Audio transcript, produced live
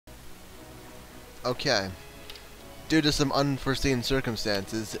Okay. Due to some unforeseen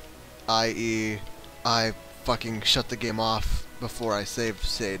circumstances, i.e. I fucking shut the game off before I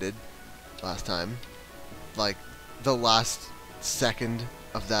save-stated last time. Like, the last second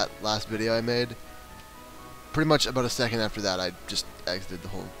of that last video I made. Pretty much about a second after that, I just exited the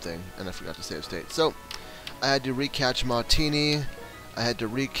whole thing, and I forgot to save state. So, I had to recatch Martini, I had to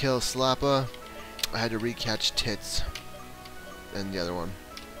re-kill Slappa, I had to recatch Tits, and the other one.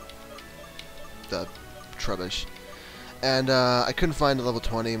 The Trubbish. And I couldn't find a level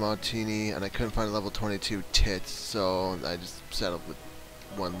 20 Martini, and I couldn't find a level 22 Tits, so I just settled with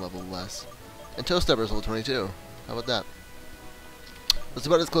one level less. And Toastubber's level 22. How about that? That's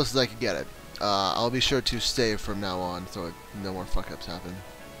about as close as I could get it. I'll be sure to save from now on, so no more fuck-ups happen.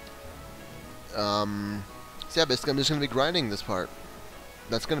 So yeah, basically I'm just going to be grinding this part.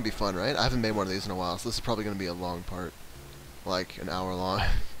 That's going to be fun, right? I haven't made one of these in a while, so this is probably going to be a long part. Like, an hour long.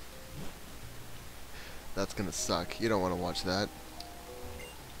 That's going to suck. You don't want to watch that.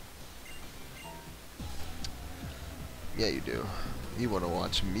 Yeah, you do. You want to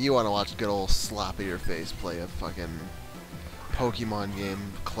watch me. You want to watch good old slap in your face play a fucking Pokemon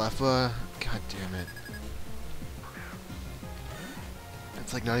game. Cleffa? God damn it.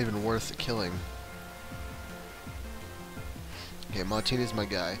 It's like not even worth killing. Okay, Martini's my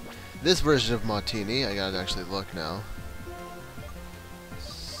guy. This version of Martini, I gotta actually look now.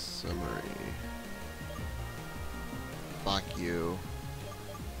 Summary. Fuck you.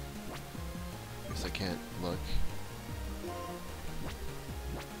 Guess I can't look.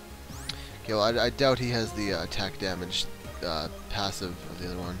 Okay, well, I doubt he has the attack damage passive of the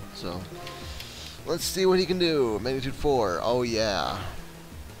other one, so let's see what he can do. Magnitude 4. Oh yeah.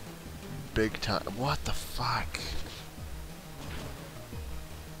 Big time. What the fuck?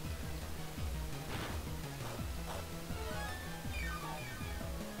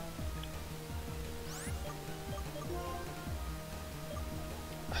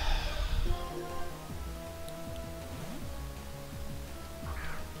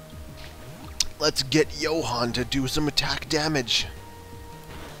 Let's get Johan to do some attack damage.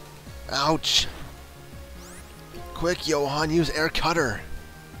 Ouch. Quick, Johan, use air cutter.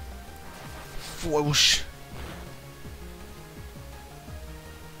 Whoosh.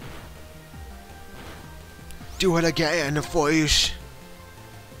 Do it again, whoosh.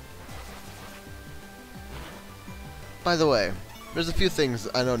 By the way, there's a few things,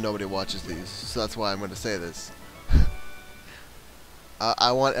 I know nobody watches these, so that's why I'm going to say this.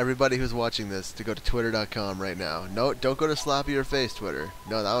 I want everybody who's watching this to go to twitter.com right now. No, don't go to Slappy Your Face Twitter.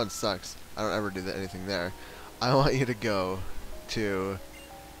 No, that one sucks. I don't ever do anything there. I want you to go to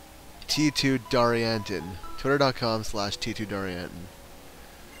T2Dariantin. Twitter.com/T2Dariantin.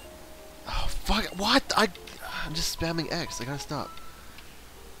 Oh, fuck. What? I'm just spamming X. I gotta stop.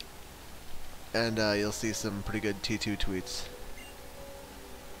 And you'll see some pretty good T2 tweets.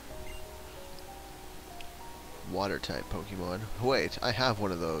 Water type Pokemon. Wait, I have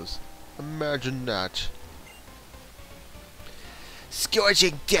one of those. Imagine that.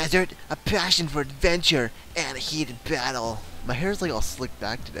 Scorching desert, a passion for adventure, and a heated battle. My hair's like all slicked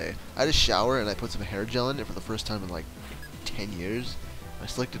back today. I had a shower and I put some hair gel in it for the first time in like 10 years. I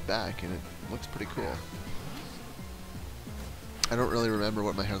slicked it back and it looks pretty cool. I don't really remember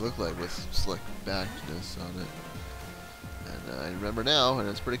what my hair looked like with slick backness on it. And I remember now, and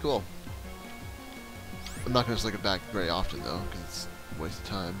it's pretty cool. I'm not going to slick it back very often, though, because it's a waste of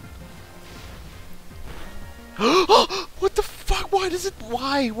time. What the fuck? Why does it...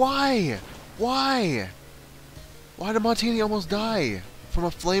 Why? Why? Why? Why did Martini almost die? From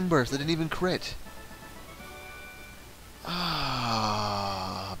a flame burst that didn't even crit.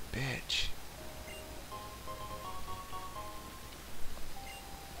 Ah, bitch.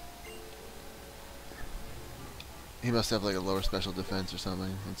 He must have, like, a lower special defense or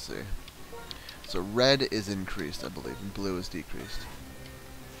something. Let's see. So red is increased, I believe, and blue is decreased.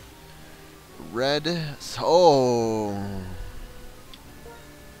 Red... Oh!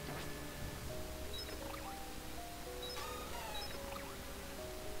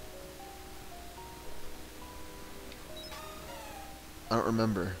 I don't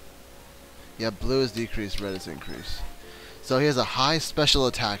remember. Yeah, blue is decreased, red is increased. So he has a high special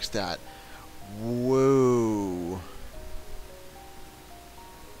attack stat. Whoa.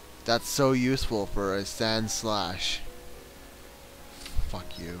 That's so useful for a sand slash.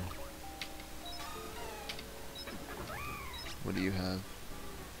 Fuck you. What do you have?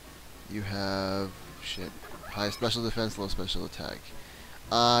 You have... shit. High special defense, low special attack.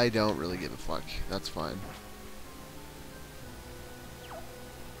 I don't really give a fuck. That's fine.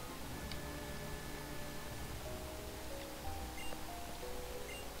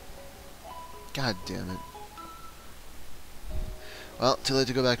 God damn it. Well, too late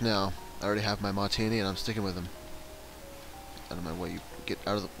to go back now. I already have my martini and I'm sticking with him. Out of my way, you get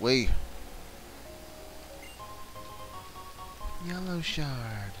out of the way. Yellow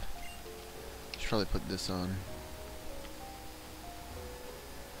shard. Should probably put this on.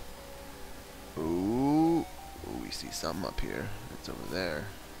 Ooh, we see something up here. It's over there.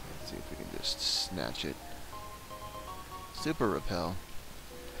 Let's see if we can just snatch it. Super repel.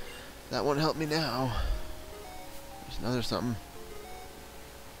 That won't help me now. There's another something.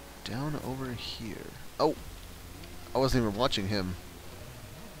 Down over here. Oh! I wasn't even watching him.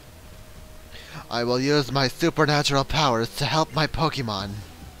 I will use my supernatural powers to help my Pokemon.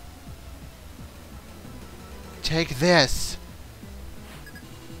 Take this!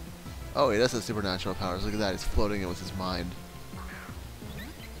 Oh, he does have supernatural powers. Look at that. He's floating it with his mind.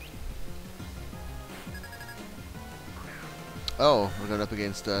 Oh, we're going up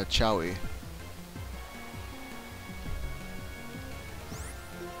against Chowie.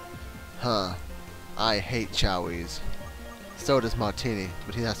 Huh. I hate Chowies. So does Martini,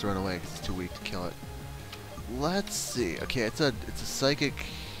 but he has to run away because he's too weak to kill it. Let's see. Okay, it's a psychic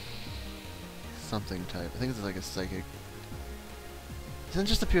something type. I think it's like a psychic. Isn't it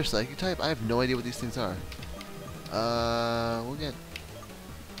just a pure psychic type? I have no idea what these things are. We'll get.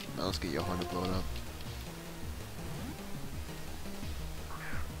 Well, let's get Johan to blow it up.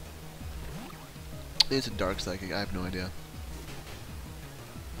 It's a dark psychic. I have no idea.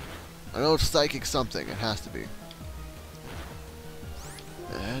 I know it's psychic something. It has to be.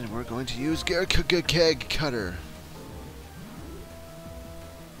 And we're going to use Keg Cutter.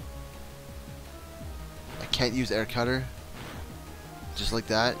 I can't use Air Cutter. Just like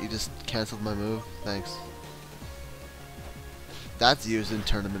that. You just canceled my move. Thanks. That's used in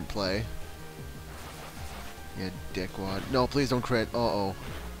tournament play. Yeah, dickwad. No, please don't crit. Uh-oh.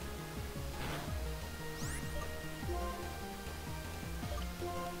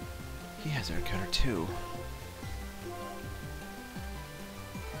 He has Air Cutter too.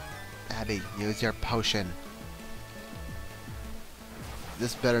 Abby, use your potion.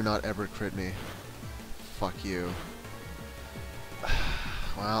 This better not ever crit me. Fuck you.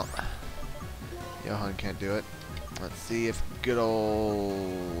 Well, Johan can't do it. Let's see if good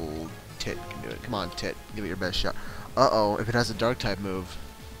old Tit can do it. Come on, Tit. Give it your best shot. Uh-oh, if it has a dark type move.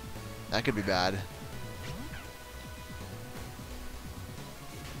 That could be bad.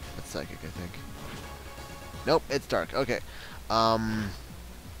 That's psychic, I think. Nope, it's dark. Okay.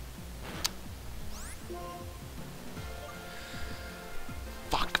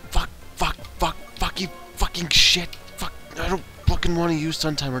 Fuck you fucking shit. Fuck, I don't fucking want to use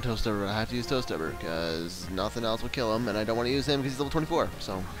Sun Timer Toaster. I have to use Toaster because nothing else will kill him, and I don't want to use him because he's level 24,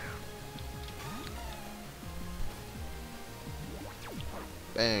 so.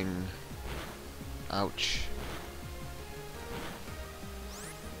 Bang. Ouch.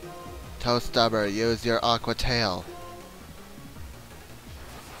 Toaster, use your Aqua Tail.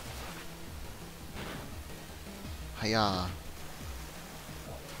 Hiya.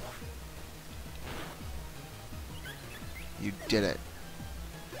 You did it.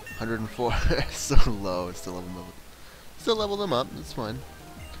 104. So low. Still level them up. That's fine.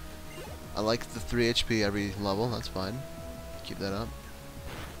 I like the 3 HP every level. That's fine. Keep that up.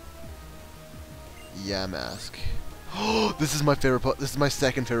 Yamask. This is my favorite. This is my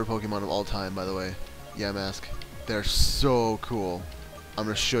second favorite Pokemon of all time, by the way. Yamask. They're so cool. I'm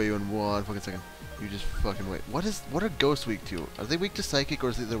gonna show you in one fucking second. You just fucking wait. What are ghosts weak to? Are they weak to psychic or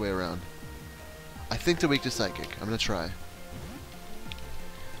is it the other way around? I think they're weak to psychic. I'm gonna try.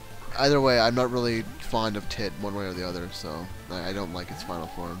 Either way, I'm not really fond of Tit one way or the other, so I don't like its final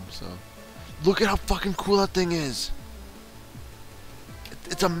form, so. Look at how fucking cool that thing is!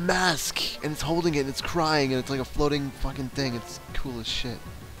 It's a mask, and it's holding it, and it's crying, and it's like a floating fucking thing. It's cool as shit.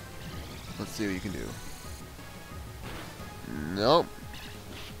 Let's see what you can do. Nope.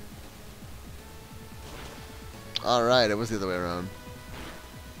 Alright, it was the other way around.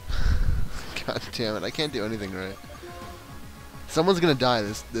 God damn it, I can't do anything right. Someone's gonna die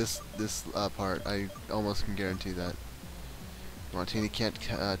this part. I almost can guarantee that. Martini can't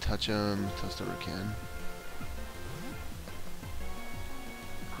touch him. Toaster can.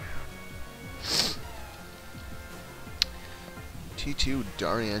 T2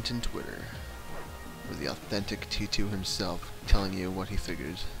 Darianton Twitter. Or the authentic T2 himself telling you what he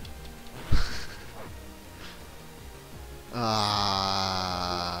figures.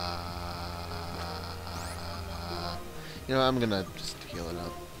 You know, I'm gonna just heal it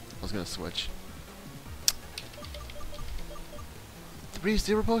up. I was gonna switch. 3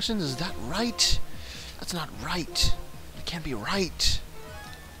 zero potions? Is that right? That's not right. It can't be right.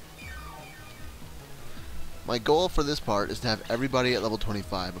 My goal for this part is to have everybody at level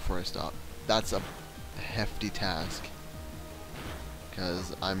 25 before I stop. That's a hefty task,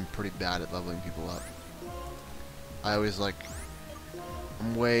 because I'm pretty bad at leveling people up. I always like...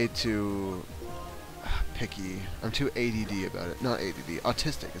 I'm way too picky. I'm too ADD about it. Not ADD.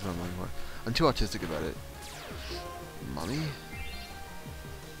 Autistic is what I'm looking for. I'm too autistic about it. Mummy?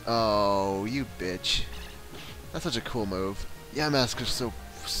 Oh, you bitch. That's such a cool move. Yeah, Mask is so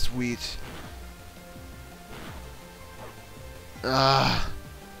sweet. Ah.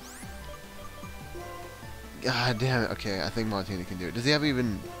 God damn it. Okay, I think Montini can do it. Does he have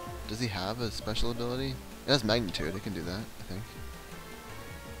even... Does he have a special ability? It has magnitude. It can do that, I think.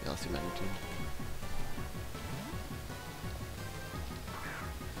 Yeah, let's do magnitude.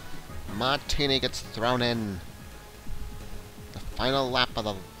 Martini gets thrown in. The final lap of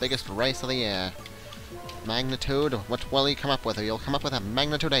the biggest race of the year. Magnitude, what will he come up with? He'll come up with a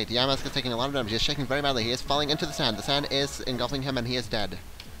magnitude 8. Yamask is taking a lot of damage. He is shaking very badly. He is falling into the sand. The sand is engulfing him and he is dead.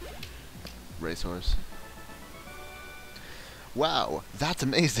 Racehorse. Wow, that's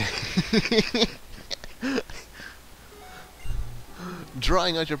amazing.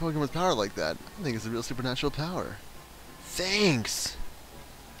 Drawing out your Pokemon's power like that, I think it's a real supernatural power. Thanks!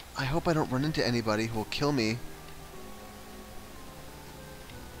 I hope I don't run into anybody who will kill me.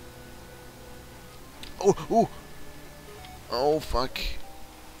 Oh, ooh! Oh, fuck.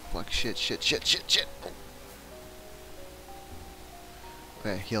 Fuck, shit. Oh.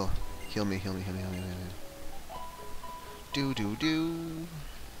 Okay, heal me. Do.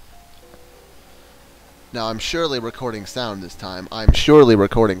 Now, I'm surely recording sound this time.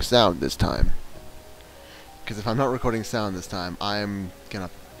 Because if I'm not recording sound this time, I'm gonna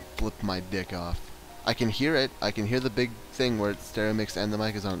flip my dick off. I can hear it. I can hear the big thing where it's stereo mix and the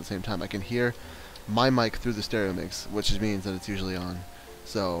mic is on at the same time. I can hear my mic through the stereo mix, which means that it's usually on.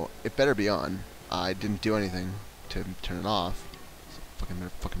 So, it better be on. I didn't do anything to turn it off. So, it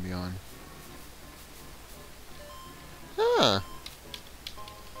better fucking be on. Huh.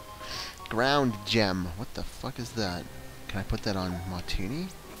 Ground gem. What the fuck is that? Can I put that on Martini?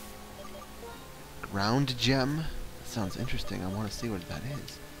 Ground gem? That sounds interesting. I want to see what that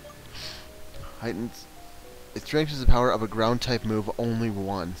is. Heightens. It strengthens the power of a ground type move only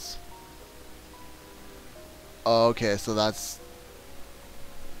once. Okay, so that's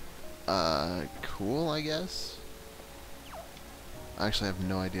cool, I guess. I actually have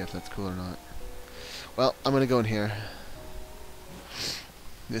no idea if that's cool or not. Well, I'm gonna go in here.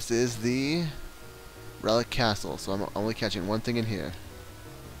 This is the Relic Castle, so I'm only catching one thing in here.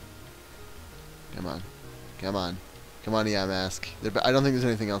 Come on, Yamask. I don't think there's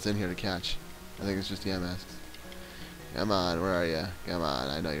anything else in here to catch. I think it's just Yamasks. Come on, where are you? Come on,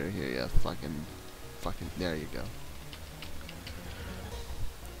 I know you're here, you fucking, there you go.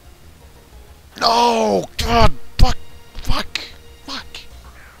 No! God! Fuck!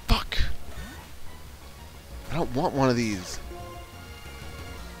 I don't want one of these.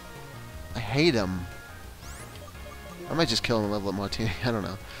 I hate him. I might just kill him and level up Martini. I don't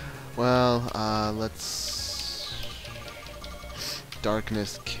know. Well, let's...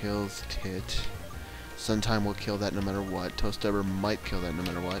 Darkness kills Tit. Suntime will kill that no matter what. Toastubber might kill that no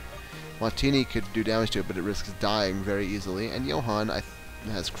matter what. Martini could do damage to it, but it risks dying very easily. And Johan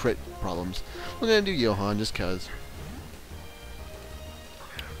has crit problems. We're gonna do Johan just cause.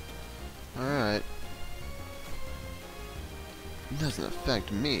 Alright. It doesn't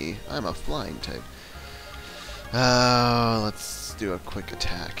affect me. I'm a flying type. Let's do a quick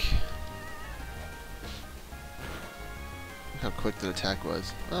attack. Look how quick that attack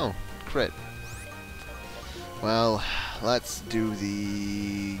was. Oh, crit. Well, let's do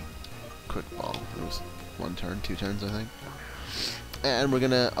the quick ball. It was 1 turn, 2 turns, I think. And we're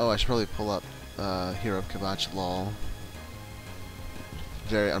gonna... Oh, I should probably pull up Hero of Kavach, lol.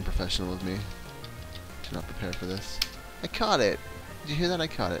 Very unprofessional of me to not prepare for this. I caught it! Did you hear that? I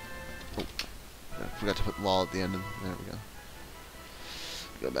caught it. Oh, I forgot to put lol at the end of... There we go.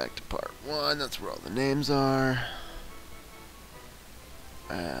 Go back to part 1, that's where all the names are.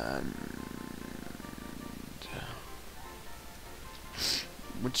 And...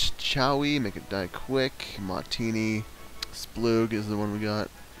 Which Chowie? Make it die quick. Martini. Sploog is the one we got.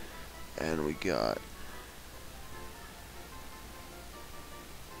 And we got...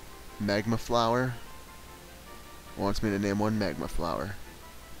 Magma Flower. Wants me to name one Magma Flower.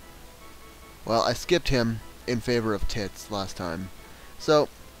 Well, I skipped him in favor of Tits last time. So,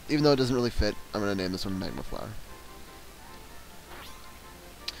 even though it doesn't really fit, I'm going to name this one Magma Flower.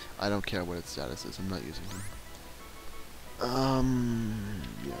 I don't care what its status is, I'm not using him.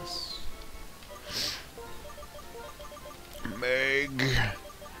 Yes.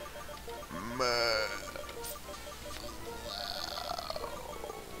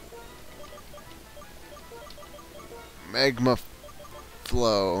 Magma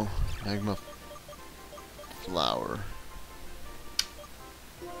flow. Magma flower.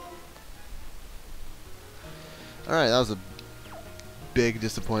 Alright, that was a big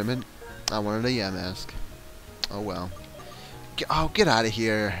disappointment. I wanted a Yamask. Oh well. Get out of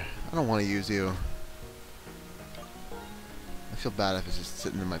here. I don't want to use you. I feel bad if it's just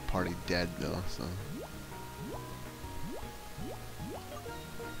sitting in my party dead though, so.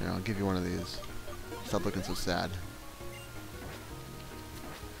 Here, I'll give you one of these. Stop looking so sad.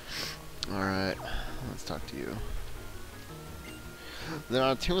 Alright, let's talk to you. There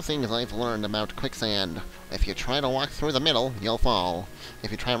are two things I've learned about quicksand. If you try to walk through the middle, you'll fall.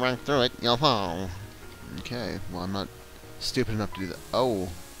 If you try to run through it, you'll fall. Okay, well I'm not stupid enough to do that. Oh.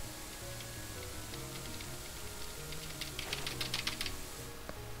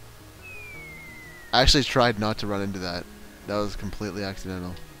 I actually tried not to run into that. That was completely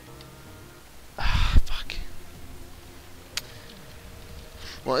accidental. Ah, fuck.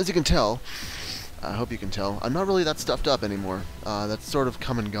 Well, as you can tell, I hope you can tell, I'm not really that stuffed up anymore. That's sort of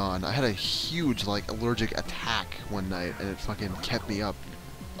come and gone. I had a huge, like, allergic attack one night, and it fucking kept me up.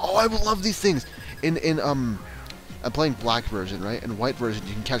 Oh, I love these things! I'm playing black version, right? In white version,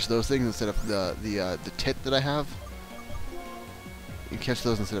 you can catch those things instead of the tit that I have. You can catch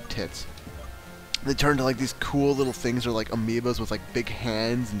those instead of tits. They turn to like these cool little things, or like amoebas with like big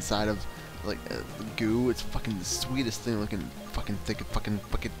hands inside of like goo. It's fucking the sweetest thing looking. Fucking thick. Fucking.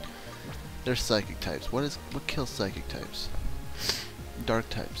 They're psychic types. What kills psychic types? Dark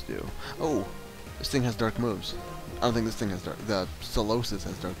types do. Oh, this thing has dark moves. I don't think this thing has dark. The Solosis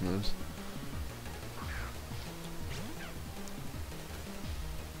has dark moves.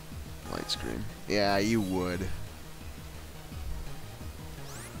 Light screen. Yeah, you would.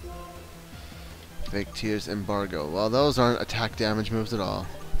 Fake Tears, Embargo. Well, those aren't attack damage moves at all.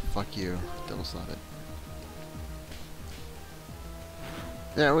 Fuck you. Double slap it.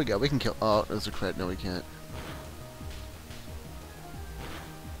 There we go. We can kill. Oh, there's a crit. No, we can't.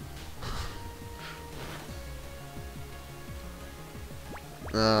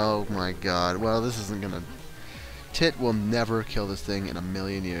 Oh my god. Well, this isn't gonna... Tit will never kill this thing in a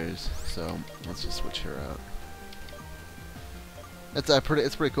million years. So, let's just switch her out. It's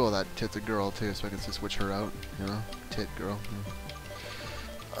pretty cool that Tit's a girl too, so I can just switch her out, you know? Tit girl.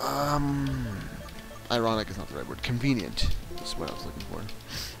 Ironic is not the right word. Convenient is what I was looking for.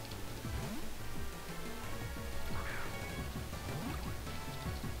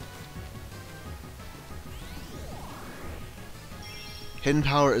 Hidden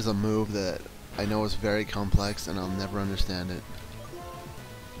Power is a move that I know is very complex and I'll never understand it.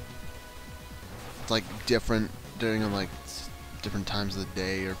 It's like different during like different times of the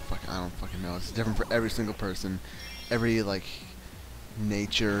day, or I don't fucking know. It's different for every single person, every like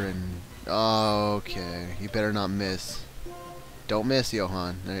nature, and oh, okay, you better not miss. Don't miss,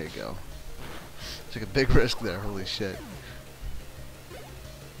 Johan. There you go. Took a big risk there. Holy shit.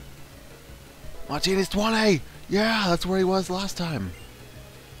 Martini's 20. Yeah, that's where he was last time.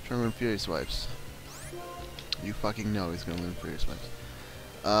 Trying to win Fury Swipes. You fucking know he's gonna win Fury Swipes.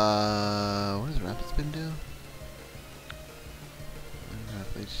 What does Rapid Spin do?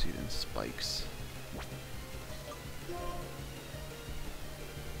 Rapid Seed and Spikes.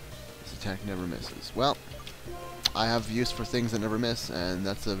 This attack never misses. Well, I have use for things that never miss, and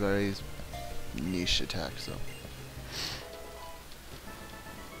that's a very niche attack, so.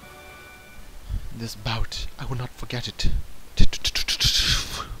 This bout, I will not forget it.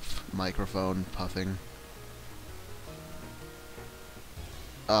 Microphone puffing.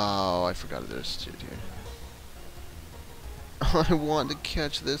 Oh, I forgot there's shit here. I want to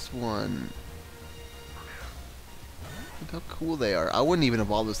catch this one. Look how cool they are. I wouldn't even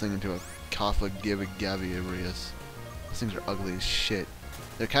evolve this thing into a Kappa Gaviarius. These things are ugly as shit.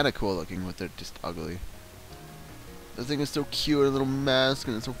 They're kind of cool looking, but they're just ugly. This thing is so cute, a little mask,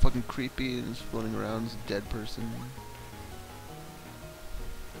 and it's so fucking creepy, and it's floating around as a dead person.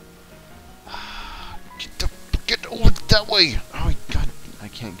 Get over that way! Oh my god, I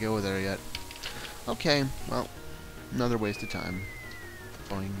can't go there yet. Okay, well, another waste of time.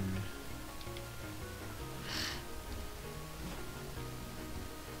 Boing.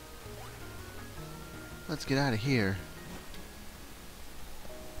 Let's get out of here.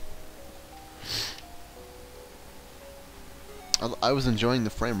 I was enjoying the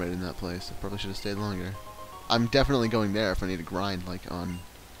frame rate in that place. I probably should have stayed longer. I'm definitely going there if I need to grind, like, on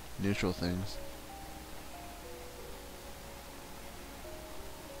neutral things.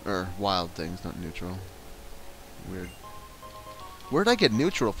 Or wild things, not neutral. Weird. Where'd I get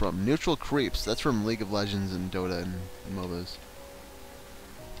neutral from? Neutral creeps. That's from League of Legends and Dota and MOBAs.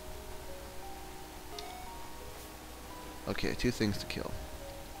 Okay, 2 things to kill.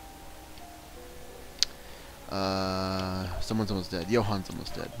 Someone's almost dead. Johan's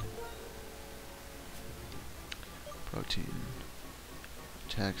almost dead. Protein.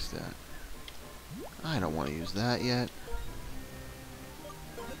 Attack stat. I don't want to use that yet.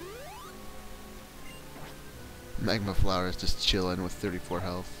 Magma Flower is just chilling with 34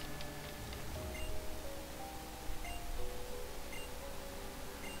 health.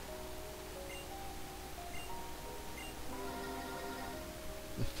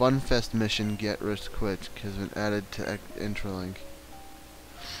 The Funfest mission Get Rich Quick has been added to Intralink.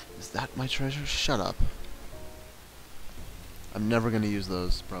 Is that my treasure? Shut up. I'm never gonna use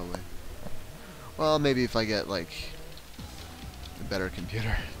those, probably. Well, maybe if I get, like, a better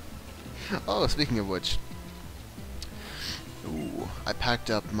computer. Oh, speaking of which. Ooh, I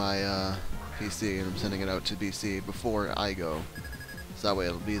packed up my PC and I'm sending it out to BC before I go. So that way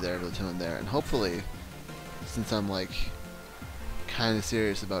it'll be there by the time I'm there. And hopefully, since I'm, like, kind of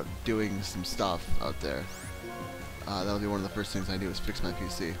serious about doing some stuff out there, that'll be one of the first things I do is fix my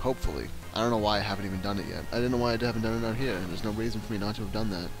PC. Hopefully. I don't know why I haven't even done it yet. I didn't know why I haven't done it out here. There's no reason for me not to have done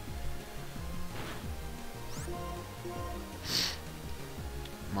that.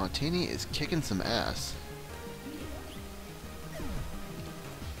 Martini is kicking some ass.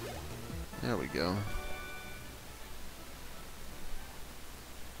 There we go.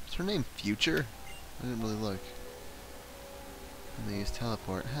 Is her name Future? I didn't really look. And they use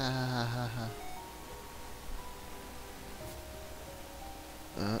teleport. Ha ha ha ha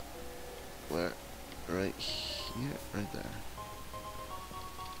ha. Where? Right here? Right there.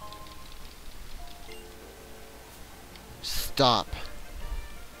 Stop.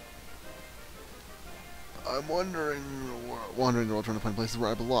 I'm wandering the world trying to find places where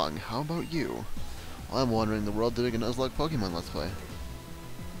I belong. How about you? Well, I'm wandering the world doing a Nuzlocke Pokemon Let's Play.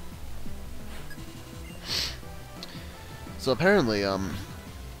 So apparently,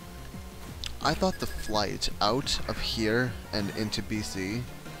 I thought the flight out of here and into BC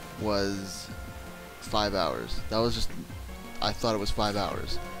was 5 hours. That was just, I thought it was 5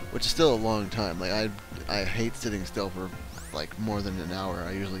 hours, which is still a long time. Like, I hate sitting still for, like, more than an hour.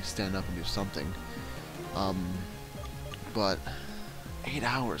 I usually stand up and do something. But 8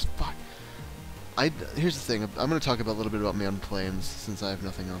 hours, fuck. Here's the thing, I'm going to talk about a little bit about me on planes, since I have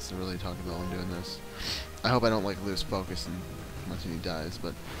nothing else to really talk about when doing this. I hope I don't, like, lose focus and Martini dies,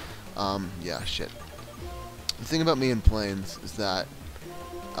 but, yeah, shit. The thing about me in planes is that,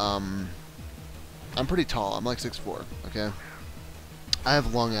 I'm pretty tall, I'm like 6'4", okay? I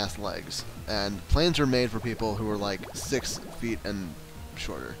have long-ass legs, and planes are made for people who are, like, 6 feet and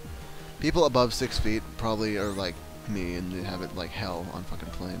shorter. People above 6 feet probably are like me and they have it like hell on fucking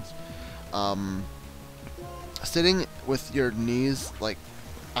planes. Sitting with your knees, like,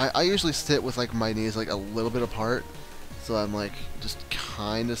 I usually sit with like my knees like a little bit apart, so I'm like just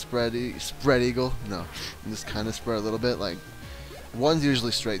kind of spread eagle. No, I'm just kind of spread a little bit. Like, one's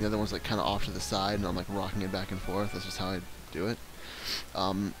usually straight, and the other one's like kind of off to the side, and I'm like rocking it back and forth. That's just how I do it.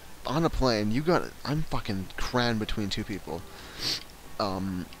 On a plane, I'm fucking crammed between 2 people.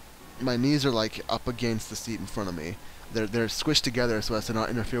 My knees are like up against the seat in front of me. They're squished together so as to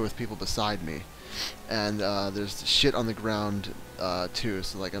not interfere with people beside me. And there's shit on the ground too.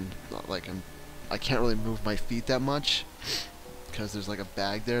 So like I can't really move my feet that much because there's like a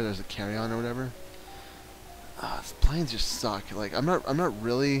bag there. There's a carry-on or whatever. Planes just suck. Like I'm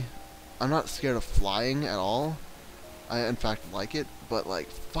not scared of flying at all. I in fact like it, but like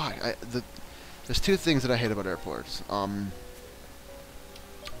fuck. There's 2 things that I hate about airports.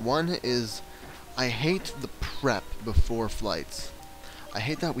 One is, I hate the prep before flights. I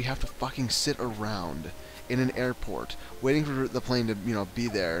hate that we have to fucking sit around in an airport waiting for the plane to, you know, be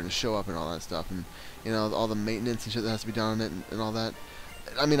there and show up and all that stuff, and, you know, all the maintenance and shit that has to be done on it and all that.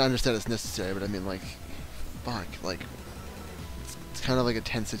 I mean, I understand it's necessary, but I mean, like, fuck, like, it's kind of like a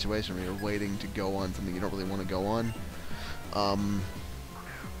tense situation where you're waiting to go on something you don't really want to go on.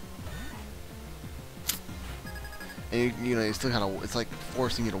 And you know, you still kind of, it's like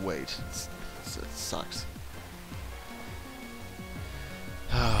forcing you to wait. It sucks.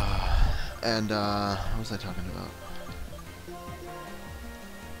 And, what was I talking about?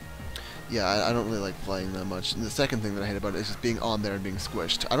 Yeah, I don't really like flying that much. And the second thing that I hate about it is just being on there and being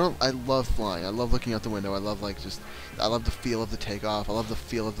squished. I love flying. I love looking out the window. I love, like, I love the feel of the takeoff. I love the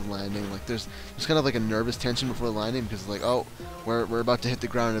feel of the landing. Like, there's kind of like a nervous tension before the landing because it's like, oh, we're about to hit the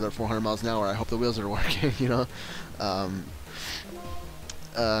ground at about 400 miles an hour. I hope the wheels are working, you know?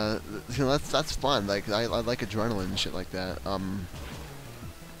 You know, that's fun. Like, I like adrenaline and shit like that.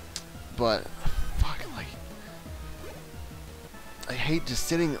 But, fuck, like, I hate just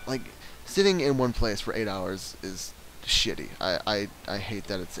sitting in one place for 8 hours is shitty. I hate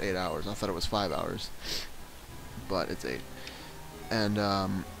that it's 8 hours. I thought it was 5 hours, but it's 8. And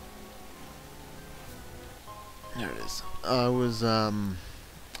there it is. I was on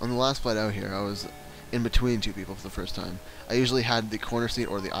the last flight out here. I was in between two people for the first time. I usually had the corner seat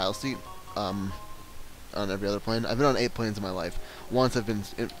or the aisle seat on every other plane. I've been on 8 planes in my life. Once I've been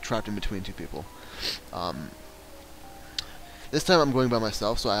trapped in between two people. This time I'm going by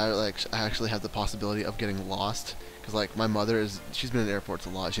myself, so I actually have the possibility of getting lost. Because like my mother she's been in airports a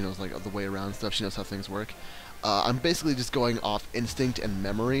lot. She knows like the way around stuff. She knows how things work. I'm basically just going off instinct and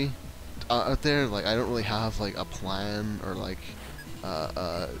memory out there. Like I don't really have like a plan or like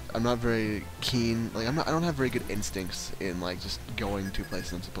I'm not very keen. Like I don't have very good instincts in like just going to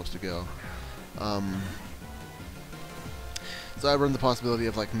places I'm supposed to go. So I run the possibility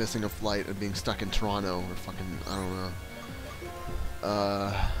of like missing a flight and being stuck in Toronto or fucking I don't know.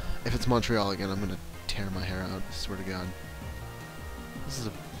 If it's Montreal again, I'm gonna tear my hair out. I swear to God. This is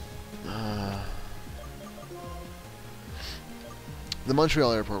a. The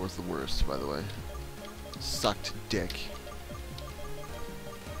Montreal airport was the worst, by the way. Sucked dick.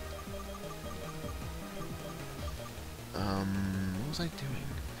 What was I doing?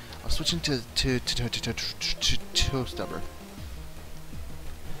 I was switching to toe stubber.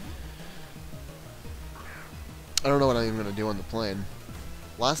 I don't know what I'm even gonna do on the plane.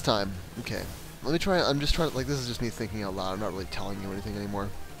 Last time, okay. Let me try. I'm just trying. Like this is just me thinking out loud. I'm not really telling you anything anymore.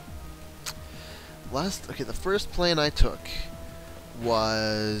 Okay, the first plane I took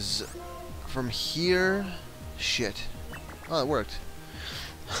was from here. Shit. Oh, it worked.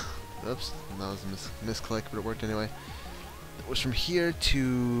 Oops, that was a misclick, but it worked anyway. It was from here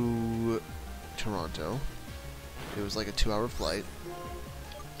to Toronto. It was like a 2-hour flight.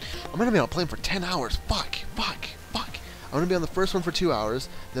 I'm gonna be on a plane for 10 hours. Fuck. I'm gonna be on the first one for 2 hours.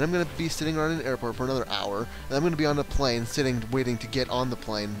 Then I'm gonna be sitting around an airport for another hour. And I'm gonna be on a plane, waiting to get on the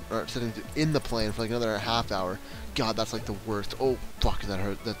plane, or sitting in the plane for like another half hour. God, that's like the worst. Oh fuck, that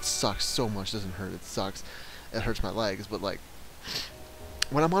hurt. That sucks so much. It doesn't hurt. It sucks. It hurts my legs. But like,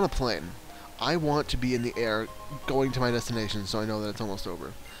 when I'm on a plane, I want to be in the air, going to my destination, so I know that it's almost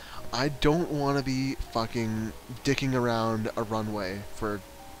over. I don't want to be fucking dicking around a runway for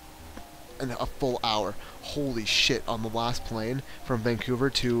a full hour. Holy shit, on the last plane from Vancouver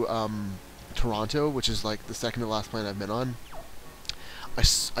to Toronto, which is like the second to last plane I've been on,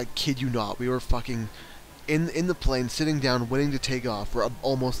 I kid you not, we were fucking in the plane, sitting down, waiting to take off for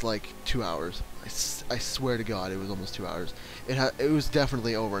almost like 2 hours. I swear to God, it was almost 2 hours. It was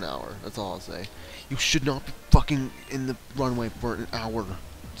definitely over an hour, that's all I'll say. You should not be fucking in the runway for an hour.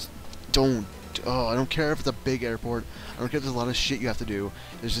 Just don't. Oh, I don't care if it's a big airport. I don't care if there's a lot of shit you have to do.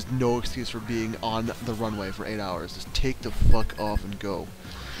 There's just no excuse for being on the runway for 8 hours. Just take the fuck off and go.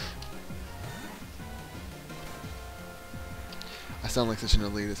 I sound like such an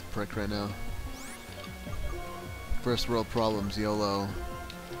elitist prick right now. First world problems, YOLO.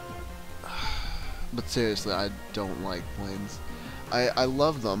 But seriously, I don't like planes. I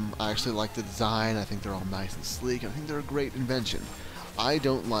love them. I actually like the design. I think they're all nice and sleek. I think they're a great invention. I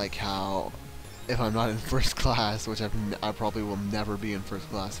don't like how, if I'm not in first class, which I probably will never be in first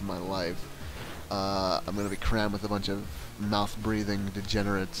class in my life, I'm going to be crammed with a bunch of mouth-breathing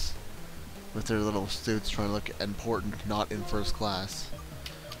degenerates with their little suits trying to look important, not in first class.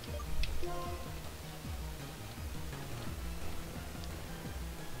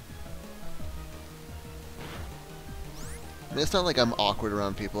 I mean, it's not like I'm awkward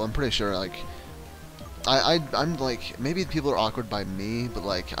around people. I'm pretty sure, like, I'm like, maybe people are awkward by me, but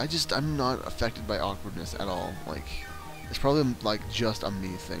like, I'm not affected by awkwardness at all. Like, it's probably like just a me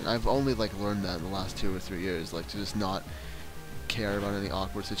thing. I've only like learned that in the last 2 or 3 years, like to just not care about any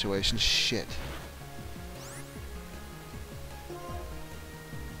awkward situations. Shit.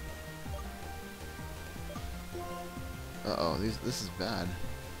 Uh-oh, this is bad.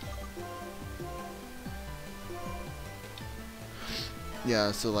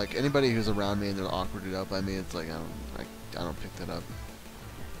 Yeah, so like anybody who's around me and they're awkwarded out by me, it's like I don't pick that up.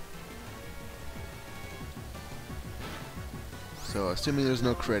 So assuming there's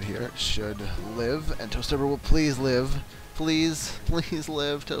no crit here, it should live, and Toastubber will please live. Please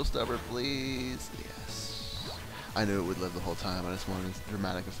live, Toastubber, please. Yes. I knew it would live the whole time, I just wanted a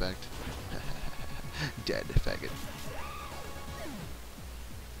dramatic effect. Dead faggot.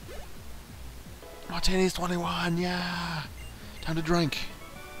 Martini's 21, yeah! Time to drink.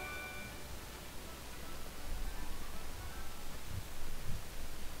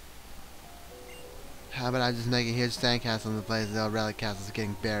 How about I just make a huge sandcastle in the place where the relic castles are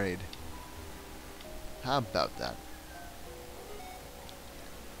getting buried? How about that?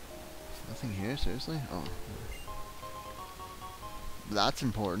 Nothing here, seriously? Oh. That's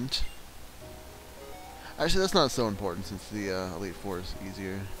important. Actually, that's not so important since the Elite Four is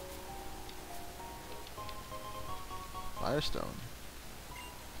easier. Firestone.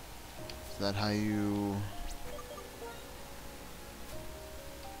 Is that how you...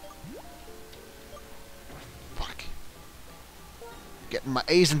 Fuck. Getting my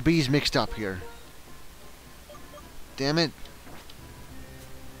A's and B's mixed up here. Damn it.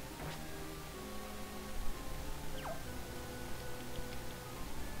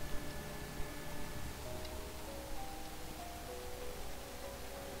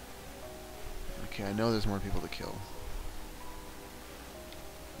 Okay, I know there's more people to kill.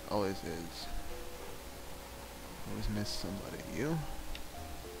 Always is. Always miss somebody. You?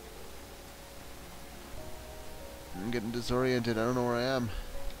 I'm getting disoriented. I don't know where I am.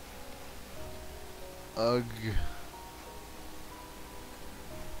 Ugh.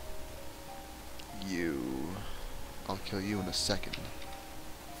 You. I'll kill you in a second.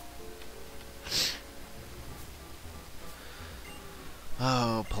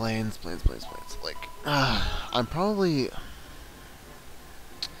 Oh, planes. Like, I'm probably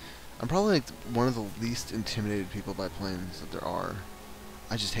like one of the least intimidated people by planes that there are.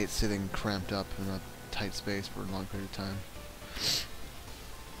 I just hate sitting cramped up in a tight space for a long period of time.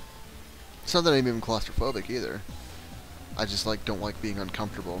 It's not that I'm even claustrophobic either. I just don't like being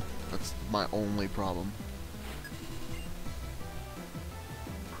uncomfortable. That's my only problem.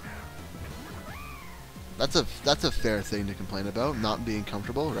 That's a fair thing to complain about, not being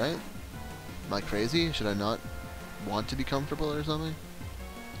comfortable, right? Am I crazy? Should I not want to be comfortable or something?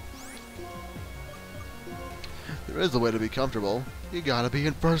 There is a way to be comfortable. You gotta be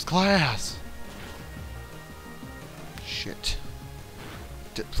in first class. Shit.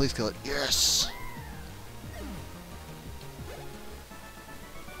 Please kill it. Yes!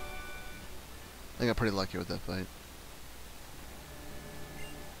 I got pretty lucky with that fight.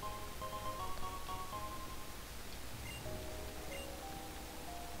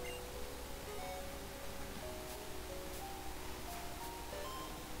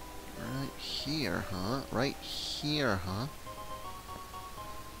 Here, huh? Right here, huh?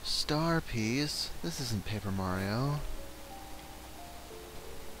 Star Peas. This isn't Paper Mario.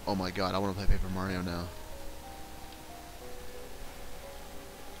 Oh my god, I want to play Paper Mario now.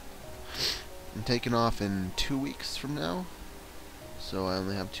 I'm taking off in 2 weeks from now. So I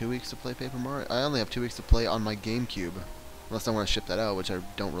only have 2 weeks to play Paper Mario. I only have 2 weeks to play on my GameCube. Unless I want to ship that out, which I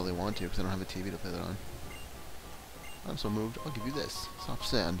don't really want to because I don't have a TV to play that on. I'm so moved. I'll give you this. Soft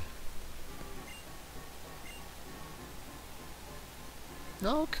sand.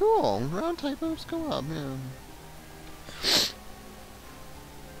 Oh, cool. Round type moves go up, yeah.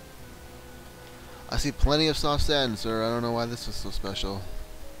 I see plenty of soft sand, sir. I don't know why this was so special.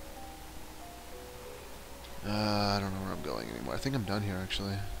 I don't know where I'm going anymore. I think I'm done here,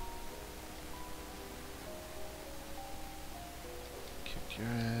 actually. Kick your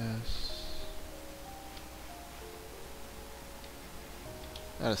ass.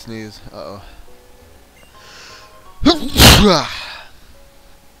 I had a sneeze. Uh-oh.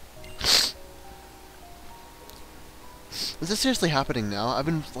 Is this seriously happening now? I've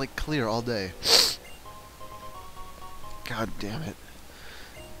been, clear all day. God damn it.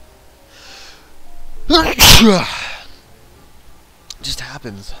 It just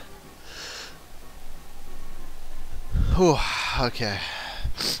happens. Whew, okay.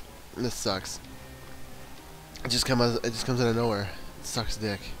 This sucks. It just comes out of nowhere. It sucks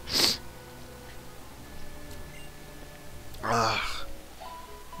dick. Ugh.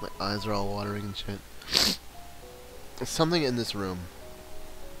 My eyes are all watering and shit. There's something in this room.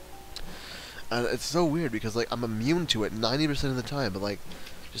 And it's so weird because I'm immune to it 90% of the time, but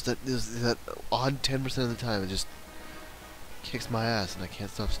just that odd 10% of the time it just kicks my ass and I can't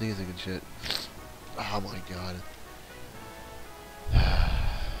stop sneezing and shit. Oh my god.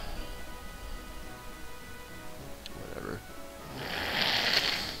 Whatever.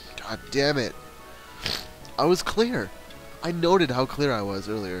 God damn it. I was clear. I noted how clear I was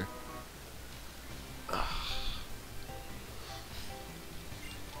earlier.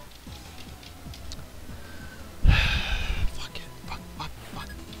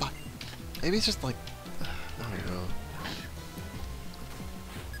 Maybe it's just I don't know.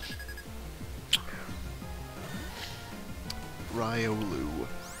 Ryolu.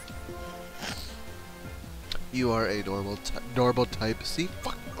 You are a normal type. See?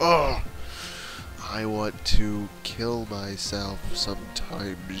 Fuck. Ugh. I want to kill myself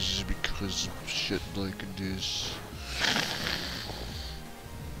sometimes because of shit like this.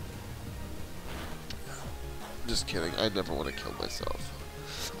 Just kidding. I never want to kill myself.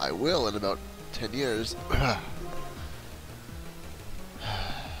 I will in about 10 years.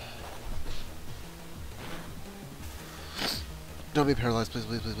 Don't be paralyzed, please,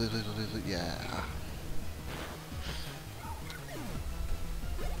 please, please, please, please, please, please. Yeah.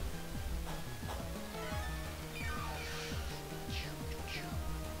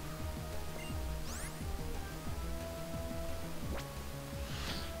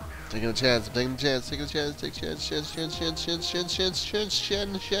 Taking a chance, I'm taking a chance, taking a chance, take chance,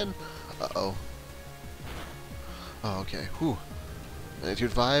 chance. Uh-oh. Oh, okay. Whew.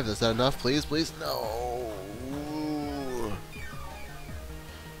 Magnitude 5, is that enough? Please, please? No!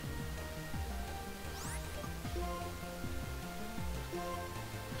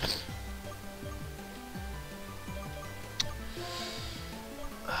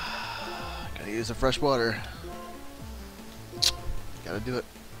 Gotta use the fresh water. Gotta do it.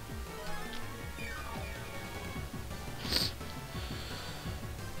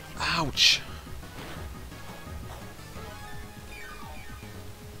 Ouch!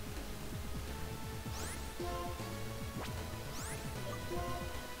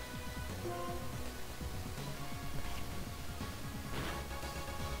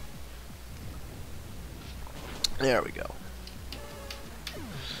 There we go.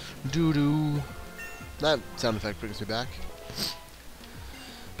 Doo-doo. That sound effect brings me back.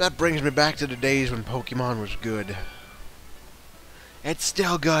 That brings me back to the days when Pokemon was good. It's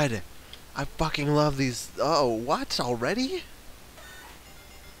still good. I fucking love these. Oh, what? Already?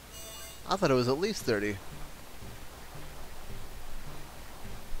 I thought it was at least 30.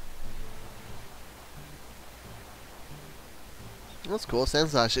 That's cool.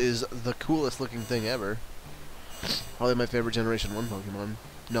 Sandslash is the coolest looking thing ever. Probably my favorite Generation 1 Pokemon.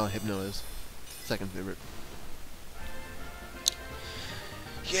 No, Hypno is. Second favorite.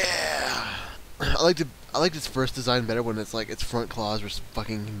 Yeah! I liked its first design better when it's like its front claws were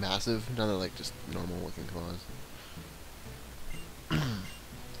fucking massive. Now they're like just normal looking claws.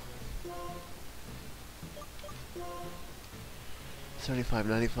 75,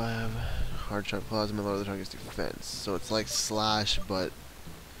 95. Hard sharp claws and lower the target's defense. So it's like Slash, but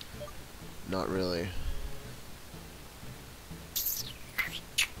not really.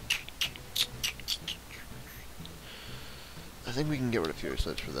 I think we can get rid of Fury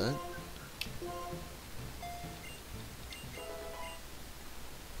Switch for that.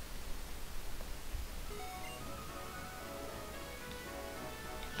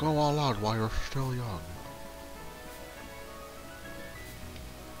 Go all out while you're still young.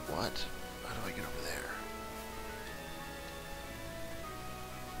 What? How do I get over there?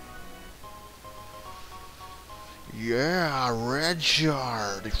 Yeah, red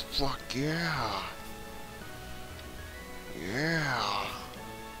shard. Fuck yeah. Yeah.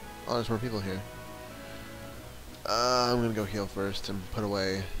 Oh, there's more people here. I'm gonna go heal first and put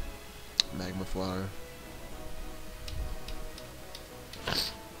away Magma Flower.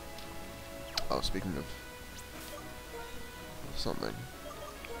 Oh, speaking of something.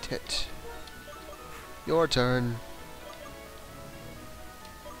 Tit. Your turn.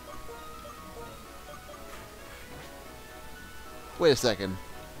 Wait a second.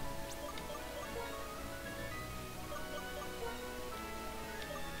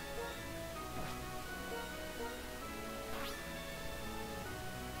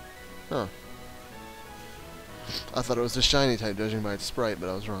 Huh. I thought it was a shiny type, judging by its sprite, but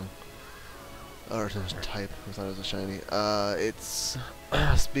I was wrong. Or it was type. I thought it was a shiny. Its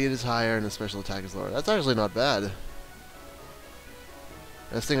speed is higher and the special attack is lower. That's actually not bad.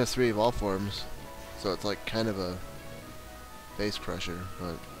 This thing has 3 evolve forms, so it's like kind of a face crusher,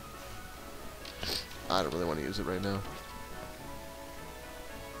 but I don't really want to use it right now.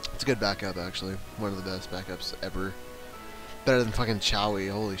 It's a good backup, actually. One of the best backups ever. Better than fucking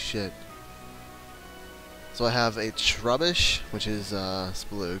Chowie, holy shit. So I have a Trubbish, which is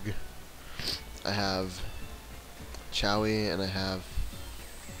Sploog. I have Chowie, and I have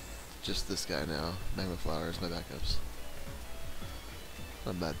just this guy now. Magma Flower is my backups.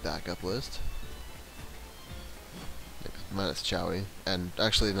 Not a bad backup list. Minus Chowie. And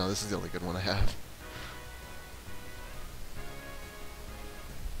actually, no, this is the only good one I have.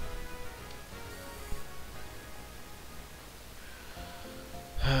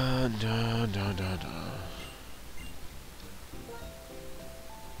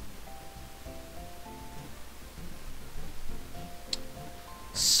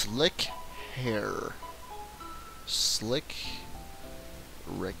 Slick hair. Slick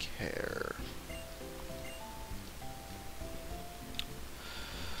Rick hair.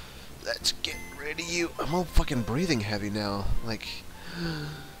 Let's get rid of you. I'm all fucking breathing heavy now. Like,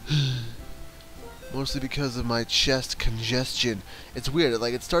 mostly because of my chest congestion. It's weird.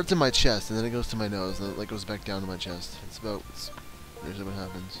 It starts in my chest and then it goes to my nose and then it like goes back down to my chest. It's usually what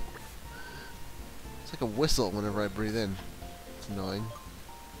happens. It's like a whistle whenever I breathe in. It's annoying.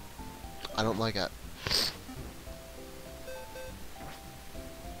 I don't like it.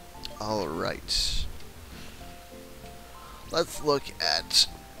 Alright. Let's look at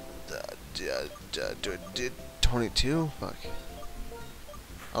the 22? Fuck.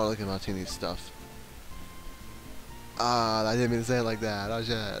 Oh, look at Martini's stuff. Ah, I didn't mean to say it like that. Oh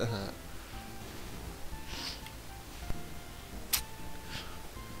shit.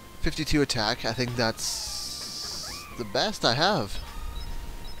 52 attack. I think that's the best I have.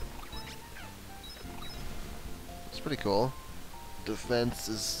 It's pretty cool. Defense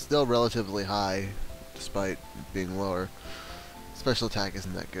is still relatively high, despite being lower. Special attack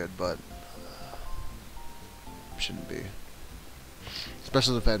isn't that good, but shouldn't be.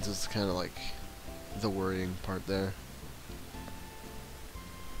 Special defense is kind of like the worrying part there.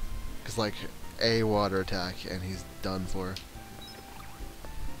 Because like a water attack and he's done for.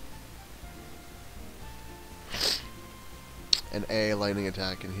 An A lightning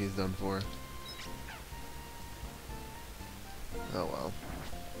attack and he's done for. Oh well.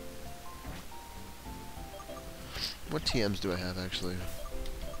 What TMs do I have actually?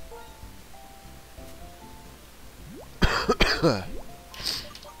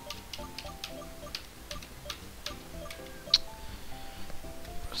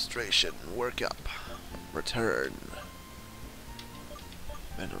 Frustration, work up, return,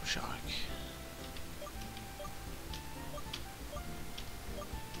 mental shock.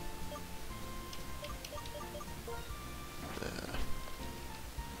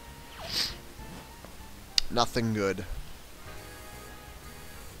 Nothing good.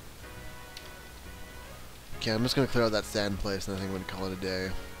 Okay, I'm just gonna clear out that sand place and I think I'm gonna call it a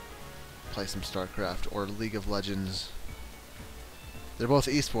day. Play some StarCraft or League of Legends. They're both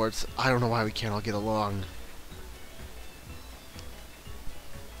esports. I don't know why we can't all get along.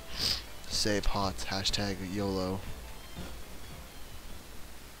 Save HOTS, hashtag YOLO.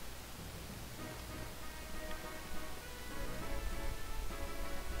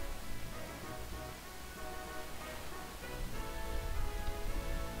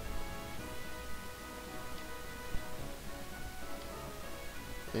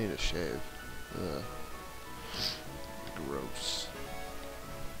 I need a shave. Ugh. Gross.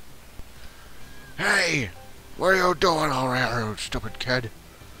 Hey! What are you doing around, you stupid kid?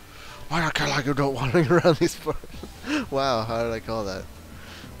 Why do I like you don't wandering around these parts? Wow, how did I call that?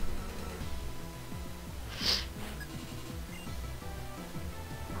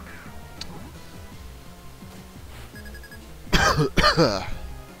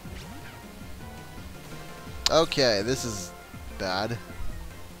 Okay, this is bad.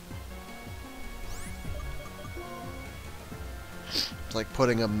 It's like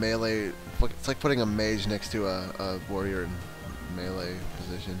putting a melee. It's like putting a mage next to a warrior in melee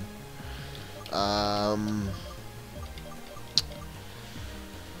position.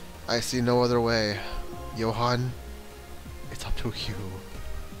 I see no other way. Johan, it's up to you.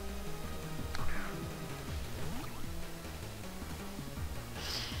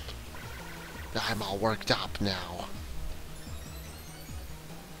 I'm all worked up now.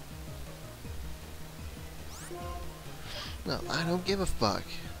 No, I don't give a fuck.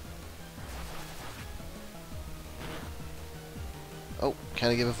 Oh,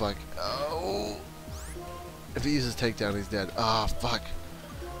 kinda give a fuck. Oh! If he uses takedown, he's dead. Ah, fuck.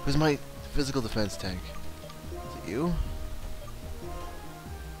 Who's my physical defense tank? Is it you?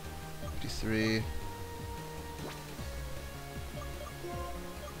 53.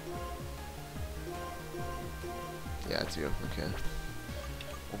 Yeah, it's you. Okay.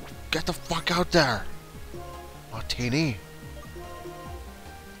 Get the fuck out there! Martini!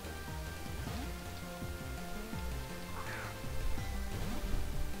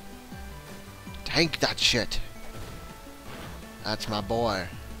 Tank that shit! That's my boy.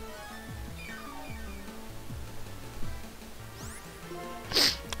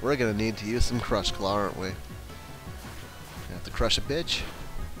 We're gonna need to use some Crush Claw, aren't we? Gonna have to crush a bitch.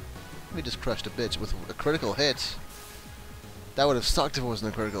 We just crushed a bitch with a critical hit. That would have sucked if it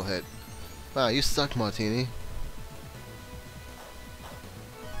wasn't a critical hit. Wow, you suck, Martini.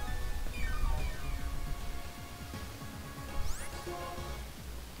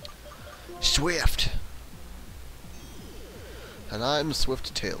 Swift! And I'm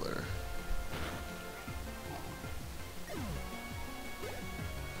Swift Taylor.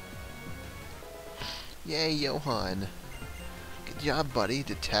 Yay, Johan. Good job, buddy.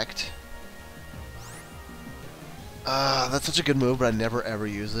 Detect. That's such a good move, but I never ever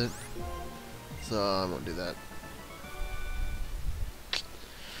use it. So I won't do that.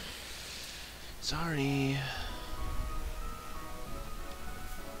 Sorry.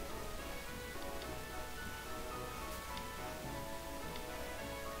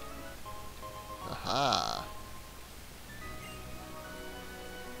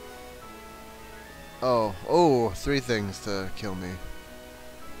 Oh, 3 things to kill me.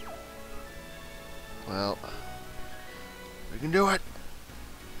 Well, we can do it.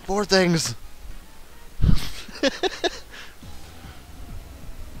 4 things.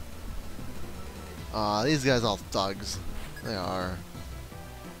 Aw, these guys all thugs. They are.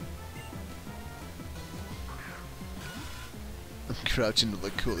 I'm crouching to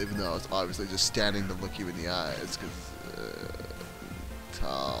look cool, even though I was obviously just standing to look you in the eyes, because,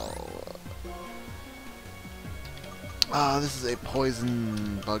 tall. This is a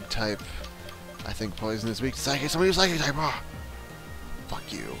poison bug type. I think poison is weak to psychic. Somebody who's psychic type. Ah!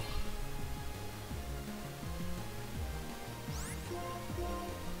 Fuck you.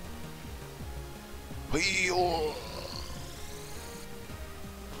 Whee-oh!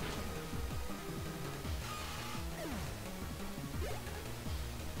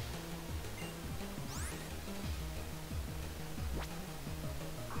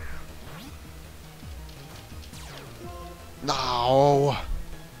 No.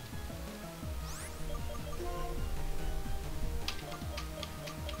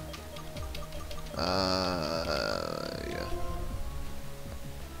 Yeah.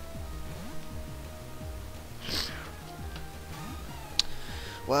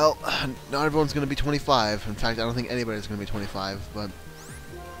 Well, not everyone's going to be 25. In fact, I don't think anybody's going to be 25, but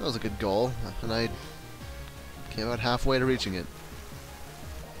that was a good goal, and I came about halfway to reaching it.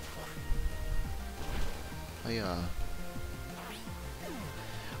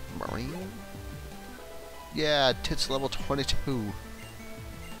 Marine? Yeah, tits level 22.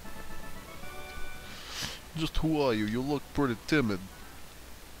 Just who are you? You look pretty timid.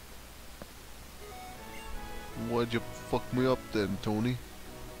 Why'd you fuck me up then, Tony?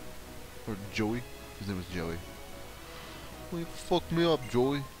 Or Joey? His name was Joey. Why you fuck me up,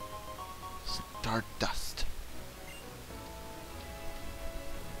 Joey? Stardust.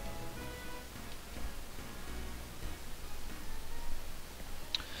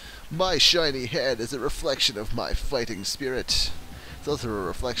 My shiny head is a reflection of my fighting spirit. It's also a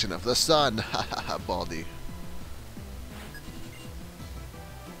reflection of the sun. Ha ha ha, Baldy.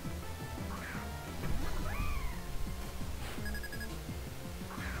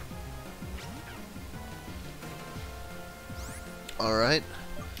 Alright.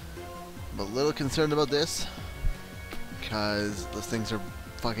 I'm a little concerned about this, because those things are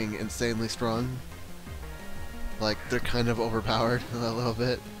fucking insanely strong. Like, they're kind of overpowered a little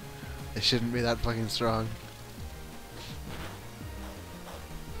bit. They shouldn't be that fucking strong.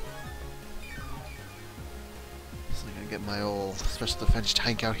 So I'm gonna get my old special defense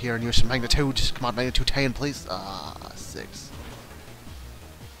tank out here and use some magnitude. Come on, magnitude 10, please. 6.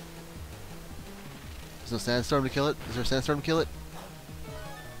 There's no sandstorm to kill it? Is there a sandstorm to kill it?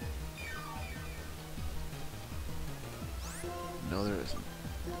 No, there isn't.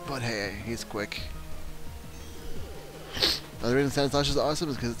 But hey, he's quick. Another reason Sand Slash is awesome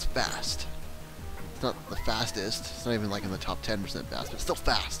is because it's fast. It's not the fastest. It's not even like in the top 10% fast, but it's still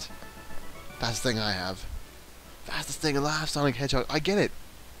fast. Fastest thing I have. Fastest thing alive, Sonic Hedgehog. I get it.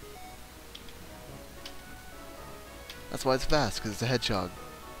 That's why it's fast, because it's a hedgehog.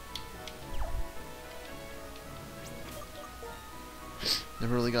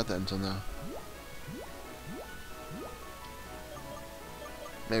 Never really got that until now.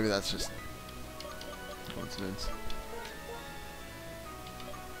 Maybe that's just coincidence.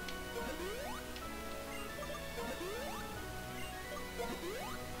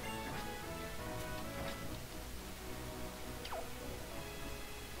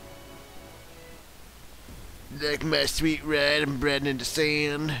 Like my sweet ride, I'm bred into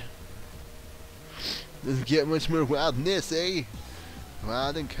sand. Doesn't get much more wild than this, eh?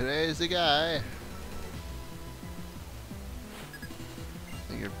 Wild and crazy guy. I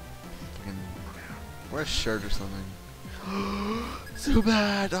think you're fucking... wear a shirt or something. So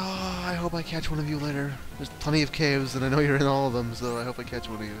bad! Oh, I hope I catch one of you later. There's plenty of caves, and I know you're in all of them, so I hope I catch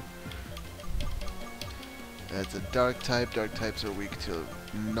one of you. That's a dark type. Dark types are weak to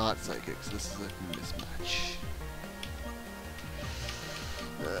not psychics. This is a mismatch.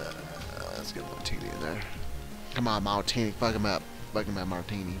 Let's get a martini in there. Come on, martini. Fuck him up. Fuck him up,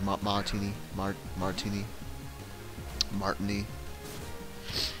 martini. Martini. Martini. Martini.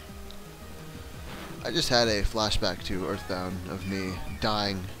 I just had a flashback to Earthbound of me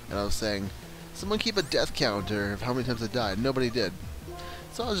dying, and I was saying, someone keep a death counter of how many times I died. Nobody did.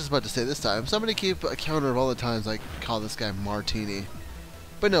 So I was just about to say this time, somebody keep a counter of all the times I call this guy Martini.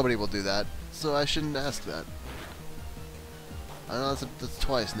 But nobody will do that, so I shouldn't ask that. I know that's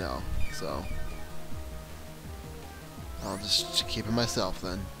twice now, so I'll just keep it myself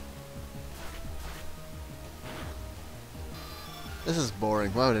then. This is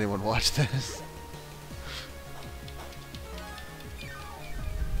boring. Why would anyone watch this?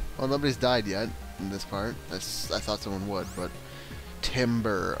 Well, nobody's died yet in this part. I thought someone would, but...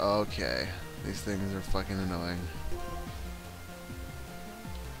 Timber. Okay. These things are fucking annoying.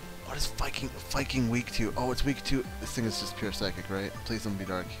 What is Viking weak to? Oh, it's weak to... This thing is just pure psychic, right? Please don't be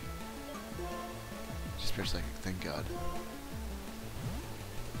dark. Just pure psychic, thank God.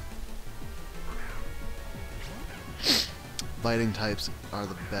 Biting types are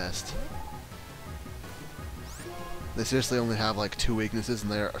the best. They seriously only have like 2 weaknesses,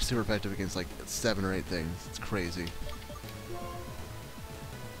 and they are super effective against like 7 or 8 things. It's crazy.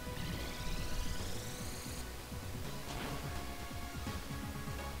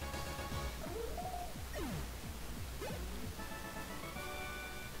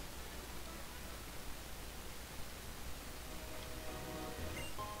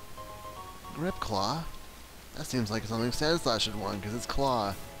 Grip Claw? That seems like something Sandslash should want, because it's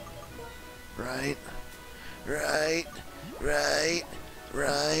Claw. Right? Right? Right?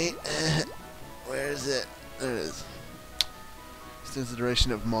 Right? Where is it? There it is. Extends the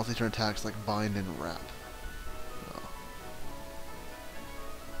duration of multi-turn attacks like Bind and Wrap. Oh.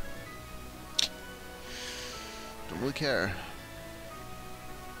 Don't really care.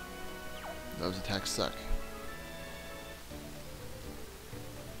 Those attacks suck.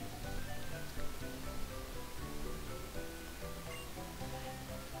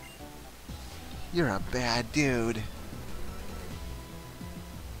 You're a bad dude.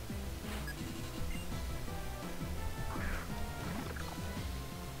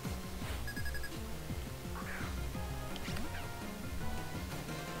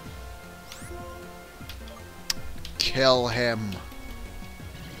 Kill him.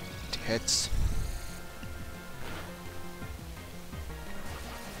 Tits.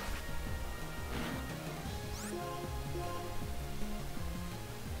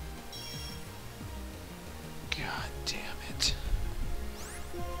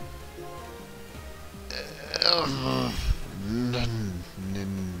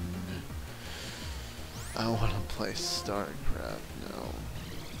 I want to play StarCraft, no.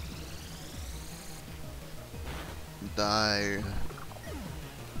 Die.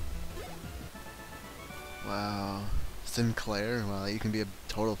 Wow. Sinclair? Wow, you can be a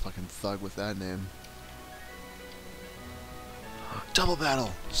total fucking thug with that name. Double battle!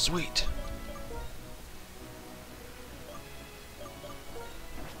 Sweet!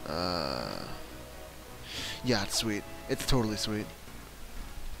 Yeah, it's sweet. It's totally sweet.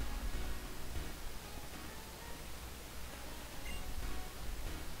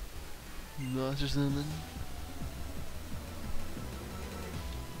 Not just something.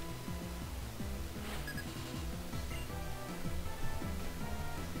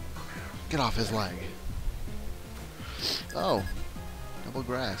 Get off his leg. Oh. Double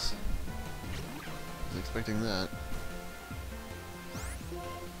grass. I was expecting that.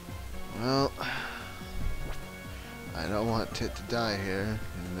 Well, I don't want Tit to die here,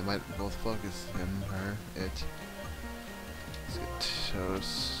 and they might both focus him, her, it. Let's get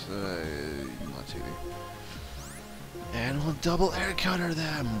Toast, not TV. And we'll double air cutter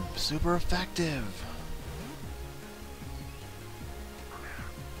them! Super effective!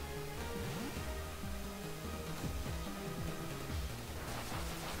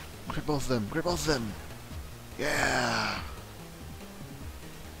 Crit both of them! Crit both of them! Yeah!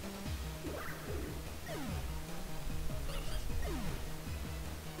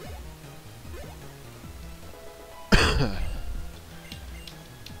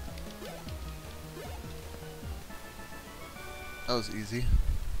 That was easy.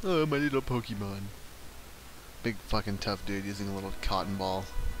 Oh, my little Pokemon. Big fucking tough dude using a little cotton ball.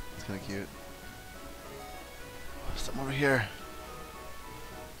 It's kinda cute. Something over here.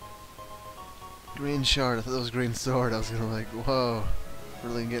 Green shard. I thought that was green sword. I was gonna like, whoa.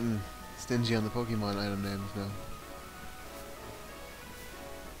 Really getting stingy on the Pokemon item names now.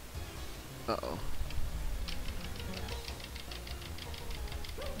 Uh-oh.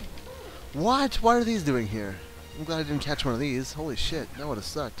 What? What are these doing here? I'm glad I didn't catch one of these. Holy shit, that would have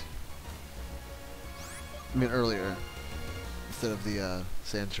sucked. I mean earlier. Instead of the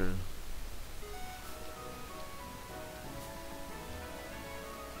sand shrew.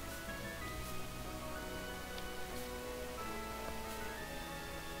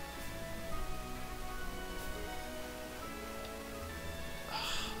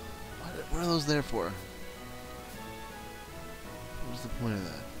 What are those there for? What's the point of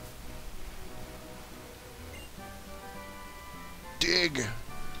that? Dig!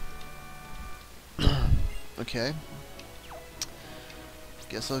 Okay.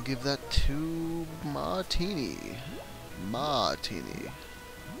 Guess I'll give that to Martini. Martini.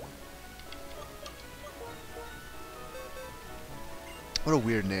 What a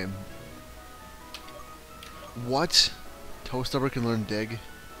weird name. What? Toastubber can learn dig?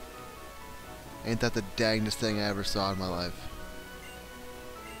 Ain't that the dangest thing I ever saw in my life.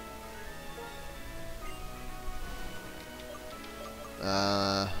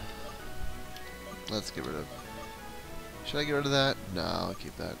 Let's get rid of... Should I get rid of that? No, I'll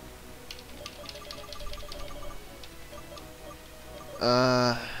keep that.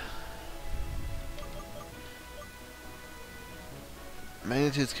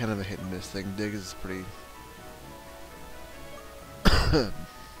 Magnitude's kind of a hit and miss thing. Dig is pretty...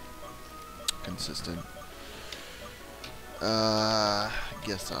 consistent.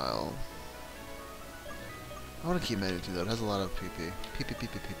 Guess I want to keep magnitude though. It has a lot of PP. PP.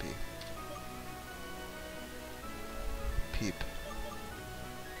 Peep.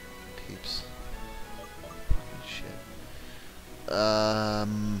 Peeps. Fucking shit.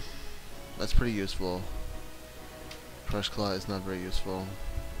 That's pretty useful. Crush Claw is not very useful.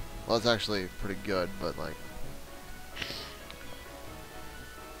 Well, it's actually pretty good, but like...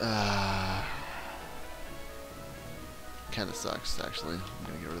 kinda sucks, actually. I'm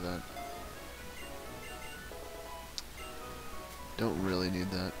gonna get rid of that. Don't really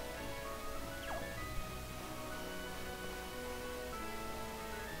need that.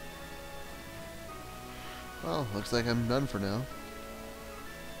 Well, looks like I'm done for now.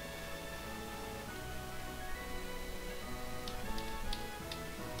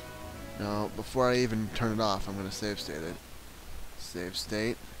 Now, before I even turn it off, I'm gonna save state it. Save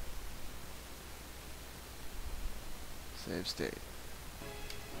state. Save state.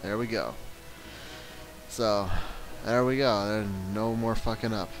 There we go. So, there we go. There's no more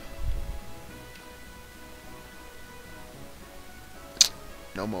fucking up.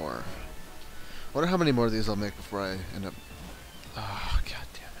 No more. Wonder how many more of these I'll make before I end up... Oh, god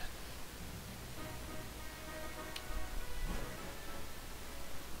damn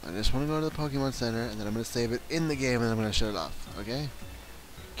it. I just want to go to the Pokemon Center, and then I'm going to save it in the game, and then I'm going to shut it off. Okay?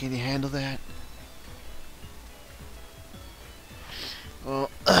 Can you handle that?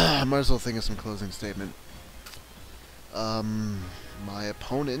 Well, I might as well think of some closing statement. My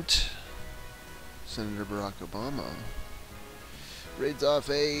opponent, Senator Barack Obama, reads off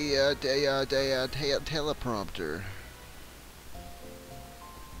a teleprompter.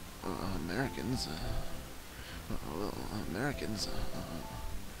 Americans, Americans,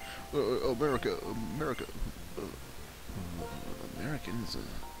 America, Americans.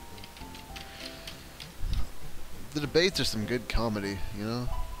 The debates are some good comedy, you know?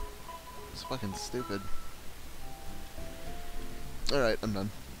 It's fucking stupid. Alright, I'm done.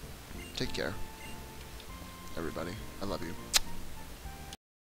 Take care. Everybody. I love you.